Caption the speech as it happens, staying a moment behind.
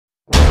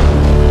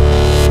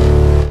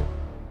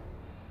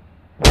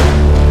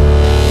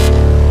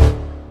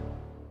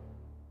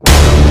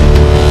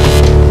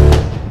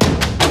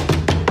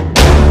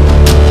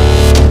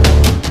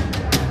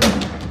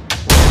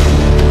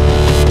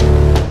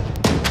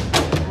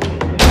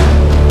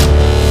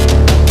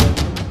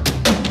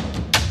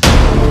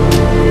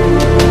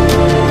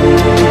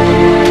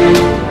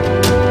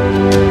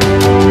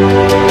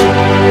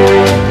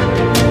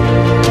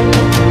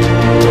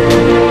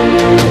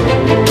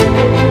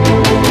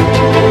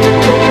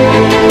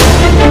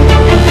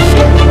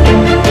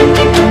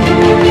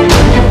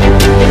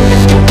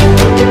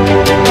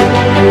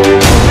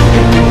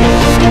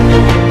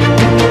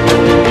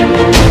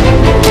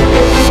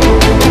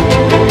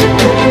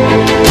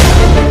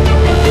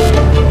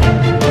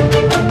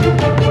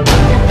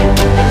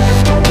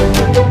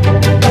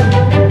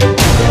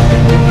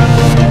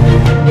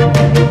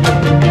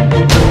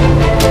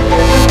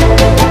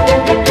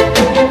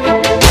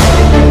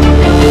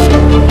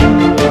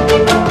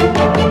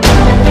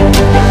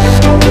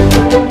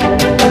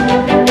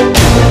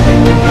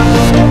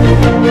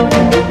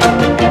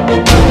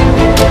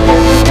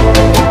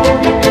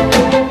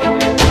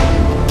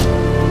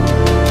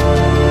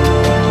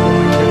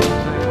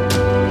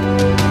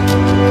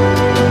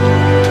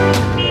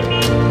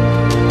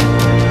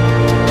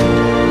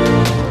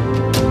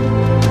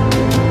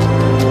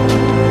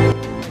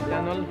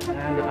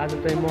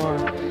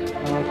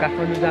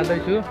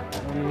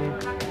अनि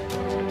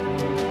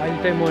अहिले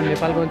चाहिँ म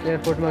नेपालगञ्ज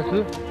एयरपोर्टमा छु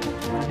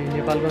अनि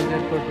नेपालगञ्ज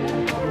एयरपोर्ट हेर्न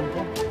सक्नुहुन्छ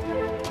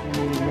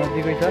अनि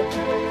नजिकै छ।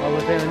 अब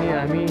चाहिँ अनि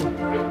हामी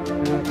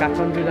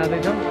काठमाडौँ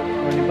जाँदैछौँ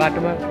अनि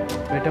बाटोमा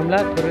भेटौँला।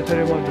 थोरै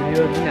थोरै म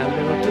भिडियोहरू पनि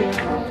हाल्दै गर्छु।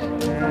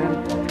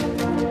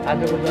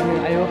 आजको जर्नी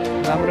आयो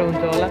राम्रो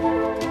हुन्छ होला।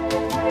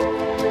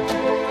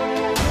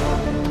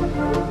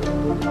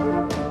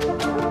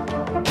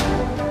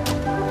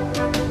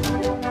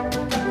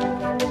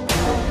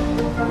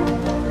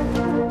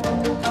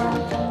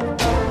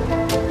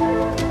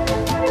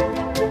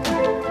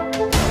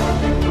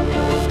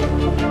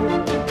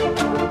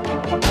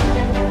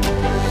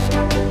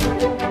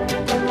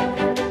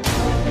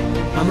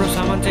 हाम्रो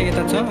सामान चाहिँ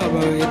यता छ। अब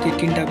यति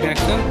 3टा ब्याग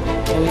छ।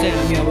 अब चाहिँ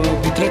हामी अब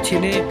भित्र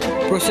छिर्ने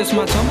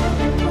प्रोसेसमा छौँ।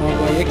 अब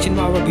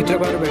एकछिनमा अब भित्र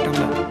गएर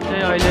भेटौँला।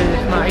 चाहिँ अहिले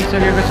यसमा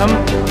आइसकेको छौँ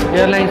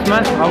एयरलाइन्समा।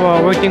 अब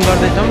वेटिङ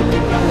गर्दैछौँ।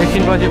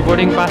 एकछिनपछि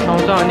बोर्डिङ पास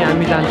आउँछ अनि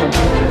हामी जान्छौँ।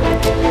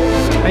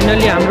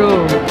 फाइनली हाम्रो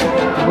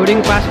बोर्डिङ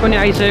पास पनि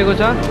आइसकेको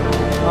छ।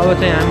 अब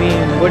चाहिँ हामी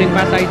बोर्डिङ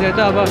पास आइसकेको छ।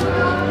 अब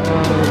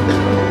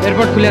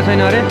एयरपोर्ट खुलेको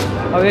छैन अरे।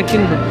 अब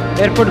एकछिन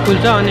एयरपोर्ट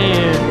खुल्छ अनि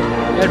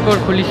एयरपोर्ट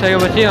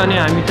खुलिसकेपछि अनि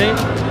हामी चाहिँ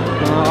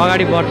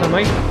अगाडि बढ्छौँ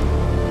है।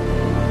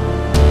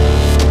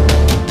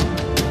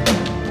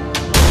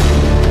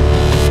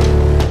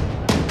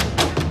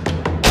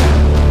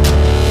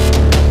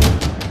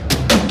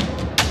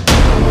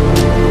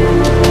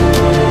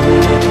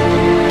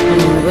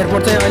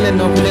 एयरपोर्ट चाहिँ अहिले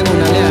नखुलेको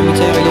हुनाले हामी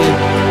चाहिँ अहिले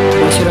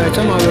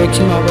बसिरहेछौँ। अब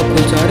एकछिनमा अब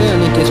खुल्छ अरे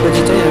अनि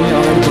त्यसपछि चाहिँ हामी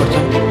अगाडि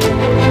बढ्छौँ।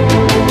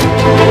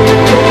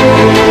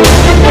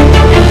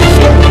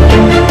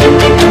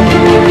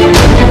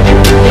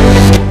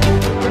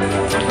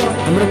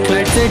 हाम्रो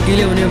फ्लाइट चाहिँ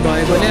डिले हुने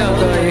भएकोले अब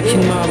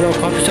एकछिनमा अब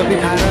कफी सफी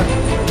खाएर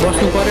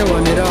बस्नु पऱ्यो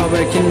भनेर अब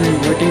एकछिन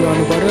वेटिङ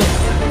गर्नु पऱ्यो।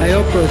 आई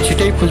होप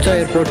छिटै खुल्छ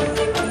एयरपोर्ट।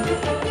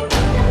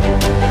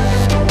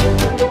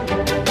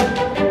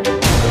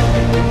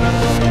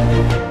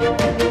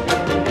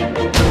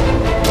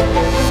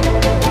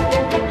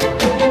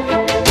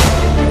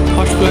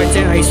 फर्स्ट फ्लाइट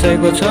चाहिँ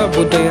आइसकेको छ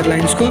बुद्ध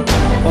एयरलाइन्सको।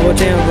 अब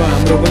चाहिँ अब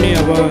हाम्रो पनि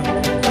अब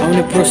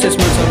आउने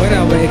प्रोसेसमा छ गएर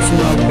अब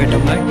एकछिनमा अब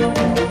भेटौँला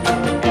है।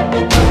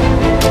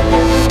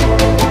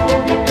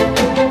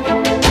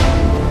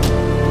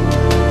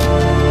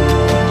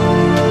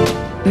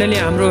 फाइनली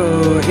हाम्रो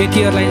यति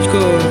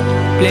एयरलाइन्सको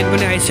प्लेन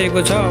पनि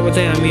आइसकेको छ। अब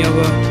चाहिँ हामी अब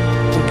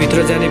भित्र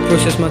जाने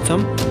प्रोसेसमा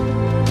छौँ।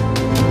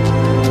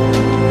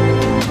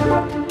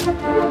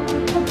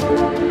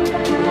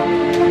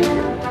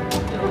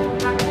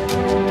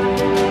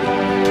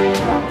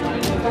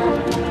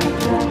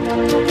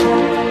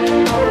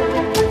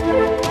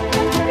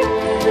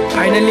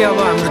 फाइनली अब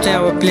हाम्रो चाहिँ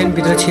अब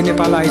प्लेनभित्र छिर्ने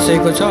पालो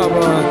आइसकेको छ।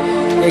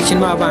 अब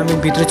एकछिनमा अब हामी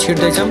भित्र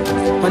छिर्दैछौँ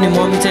अनि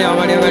मम्मी चाहिँ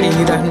अगाडि अगाडि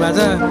हिँडिराख्नु भएको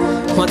छ।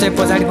 म चाहिँ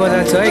पछाडि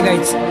पछाडि छु है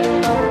गाइज।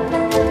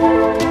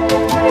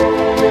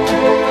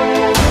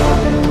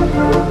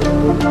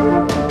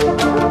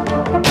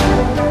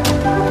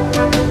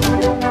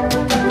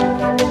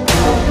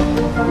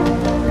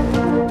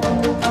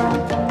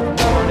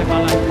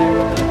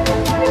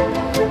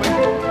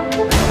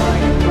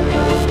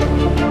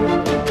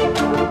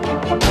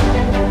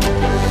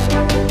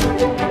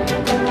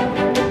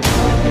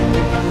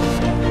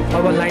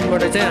 अब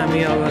लाइनबाट चाहिँ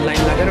हामी अब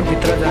लाइन लागेर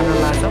भित्र जान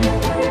लाग्छौँ।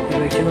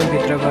 एकछिनमा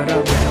भित्र गएर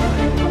अब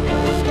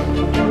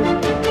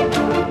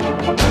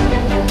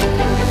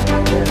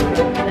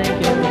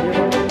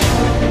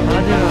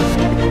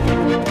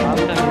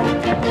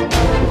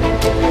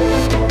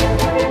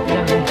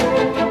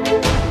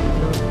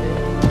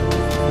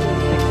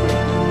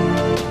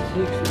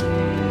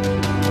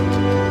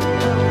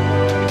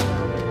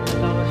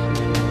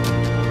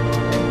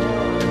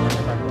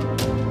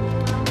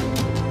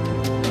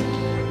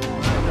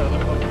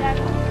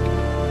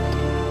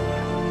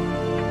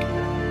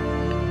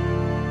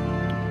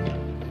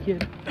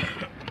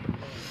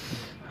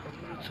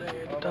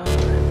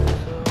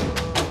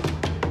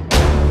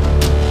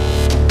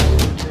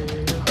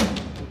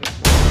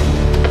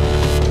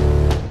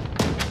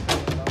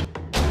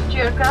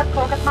aircraft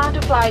for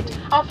Kathmandu flight.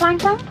 Our flying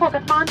time for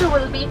Kathmandu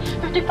will be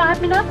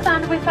 55 minutes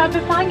and we shall be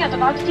flying at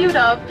an altitude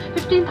of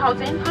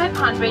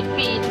 15,500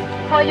 feet.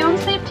 For your own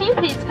safety,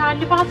 please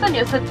kindly fasten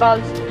your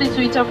seatbelts. Please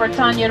switch off or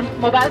turn your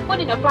mobile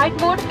phone in a flight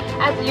mode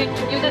as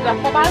usage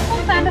of mobile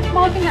phones and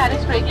smoking are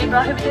strictly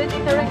prohibited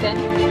during then.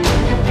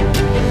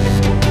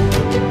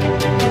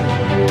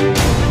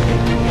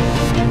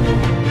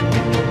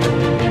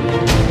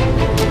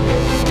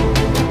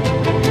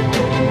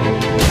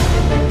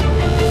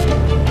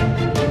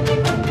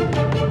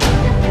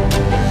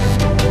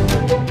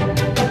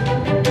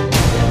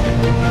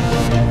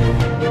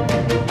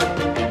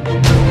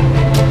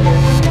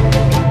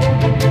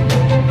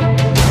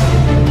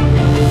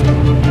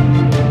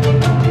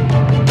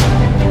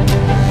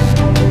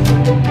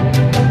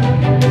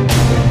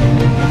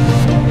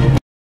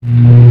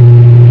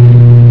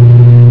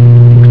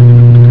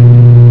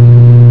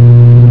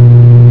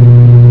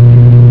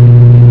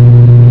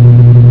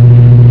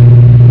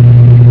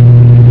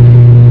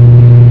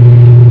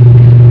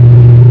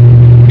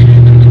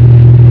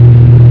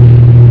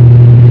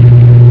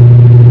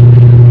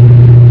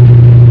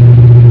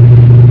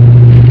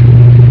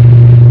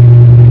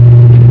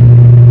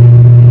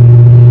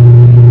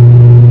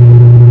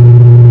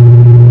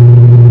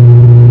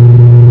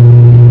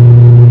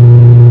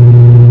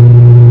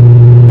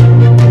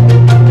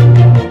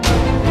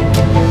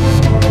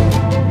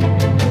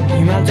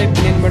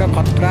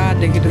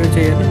 देखिँदो रहेछ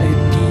हेर्नु न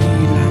यति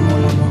लामो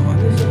लामो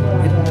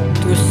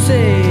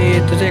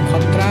त्यो चाहिँ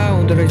खतरा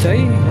हुँदो रहेछ है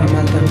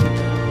हिमाल त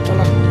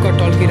टलक्क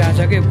टल्किरहेछ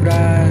के पुरा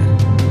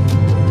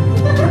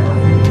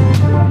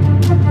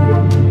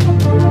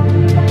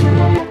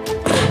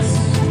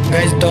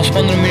गाइज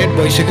 10-15 मिनट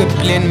भइसक्यो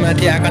प्लेन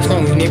माथि आकाशमा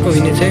हुनेको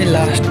चाहिँ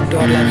लास्ट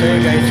डरला चाहिँ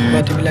गाइज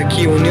कति बेला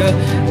के हुने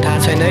थाहा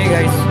छैन है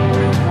गाइज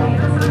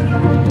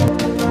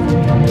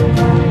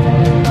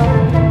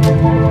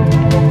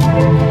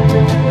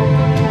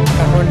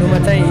काठमाडौँमा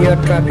चाहिँ एयर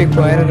ट्राफिक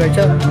भएर रहेछ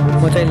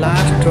म चाहिँ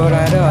लास्ट डर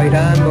आएर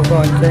हैरान भएको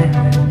अहिले चाहिँ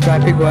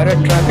ट्राफिक भएर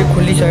ट्राफिक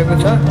खोलिसकेको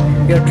छ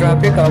एयर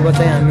ट्राफिक अब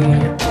चाहिँ हामी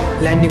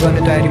ल्यान्डिङ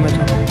गर्ने तयारीमा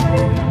छौँ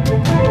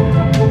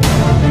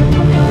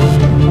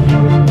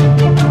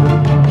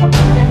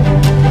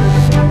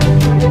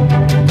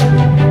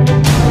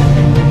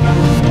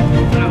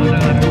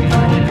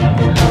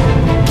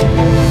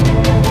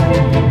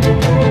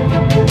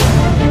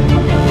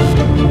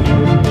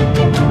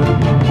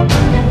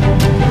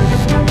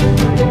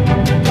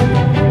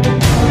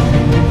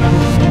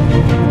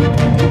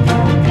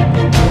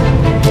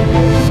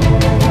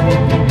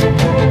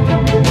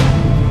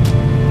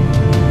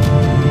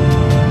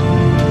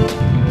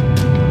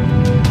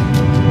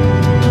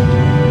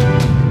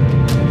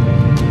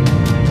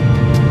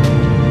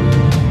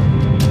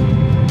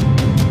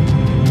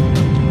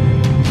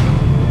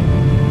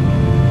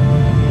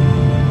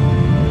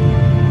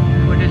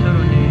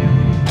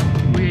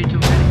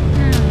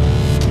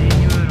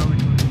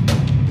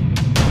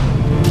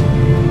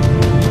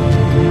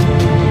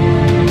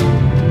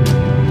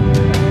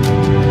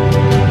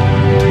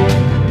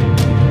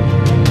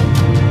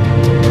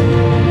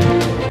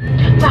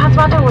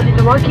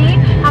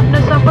आफ्नो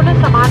सम्पूर्ण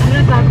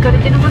सामानहरू जाँच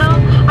गरिदिनु हुन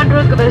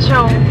अनुरोध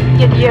गर्दछौँ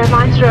यदि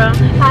एयरलाइन्स र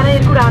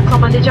साराहरूको रात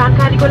सम्बन्धी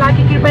जानकारीको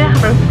लागि कृपया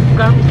हाम्रो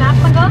ग्राउन्ड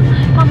स्टाफसँग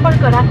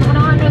सम्पर्क राख्नु हुन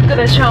अनुरोध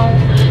गर्दछौँ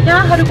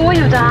यहाँहरूको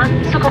एउटा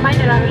सुखमय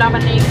रहला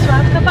भन्ने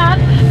विश्वासका साथ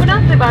पुनः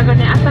सेवा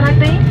गर्ने आशा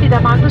राख्दै बिदा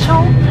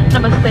माग्दछौँ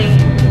नमस्ते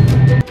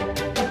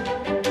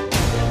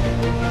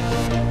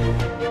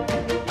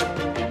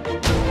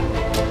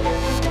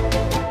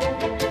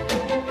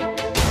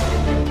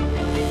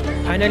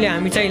फाइनली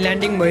हामी चाहिँ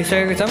ल्यान्डिङ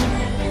भइसकेको छौँ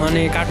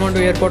अनि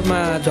काठमाडौँ एयरपोर्टमा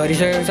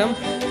झरिसकेको छौँ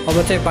अब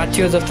चाहिँ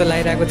बाँचियो जस्तो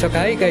लागिरहेको छ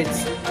है गाइज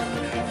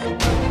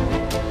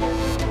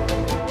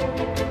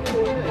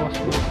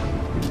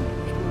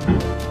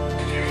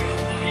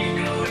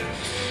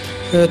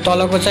यो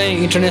तलको चाहिँ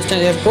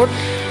इन्टरनेसनल एयरपोर्ट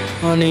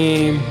अनि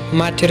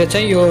माथितिर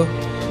चाहिँ यो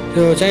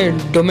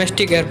चाहिँ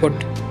डोमेस्टिक एयरपोर्ट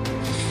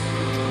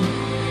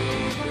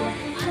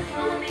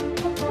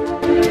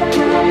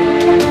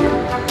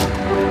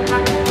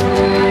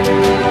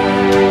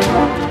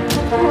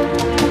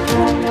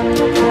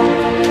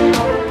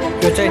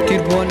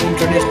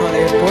इन्टरनेसनल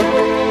एयरपोर्ट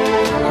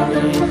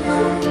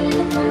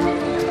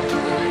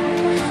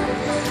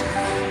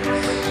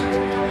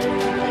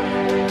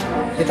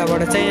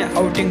यताबाट चाहिँ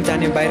आउटिङ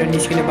जाने बाहिर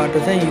निस्किने बाटो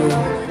चाहिँ यो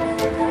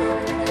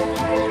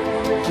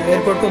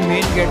एयरपोर्टको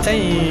मेन गेट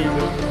चाहिँ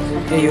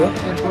यही हो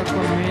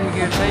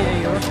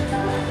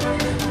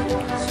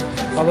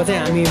अब चाहिँ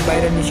हामी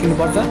बाहिर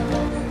निस्किनुपर्छ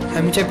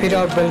हामी चाहिँ फेरि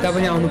अब बेलुका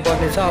पनि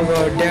आउनुपर्नेछ अब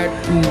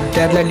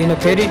ड्याडलाई लिन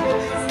फेरि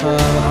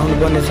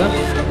आउनुपर्नेछ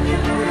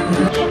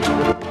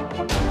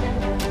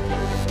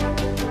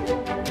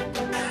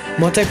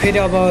म चाहिँ फेरि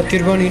अब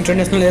त्रिभुवन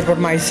इन्टरनेसनल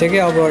एयरपोर्टमा आइसकेँ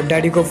अब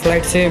ड्याडीको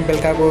फ्लाइट चाहिँ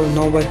बेलुकाको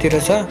 9 बजीतिर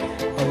छ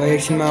अब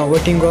एकछिनमा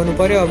वेटिङ गर्नु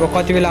पऱ्यो अब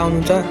कति बेला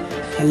आउनुहुन्छ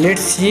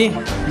लेट्स सी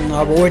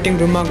अब वेटिङ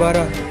रुममा गएर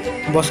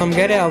बसौँ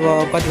के अरे अब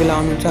कति बेला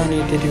आउनुहुन्छ अनि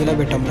त्यति बेला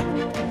भेटौँला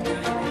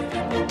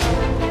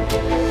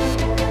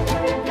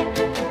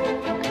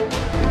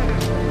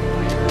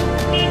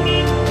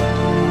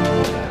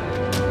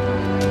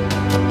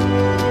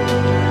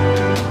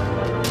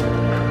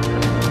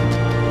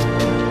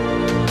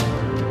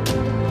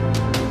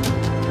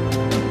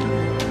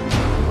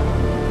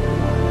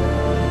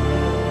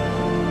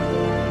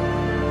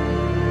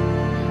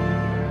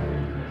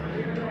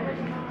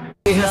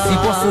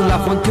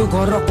भन्थ्यो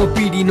घरको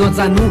पिडी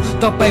नजानु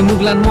तपाईँ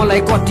मुगलान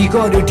मलाई कति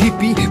गर्यो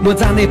ढिपी म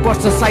जानै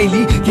पर्छ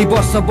साइली कि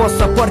वर्ष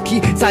पर्खी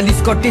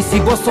 40 कटेसी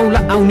बसौला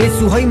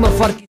आउनेछु है म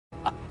फर्की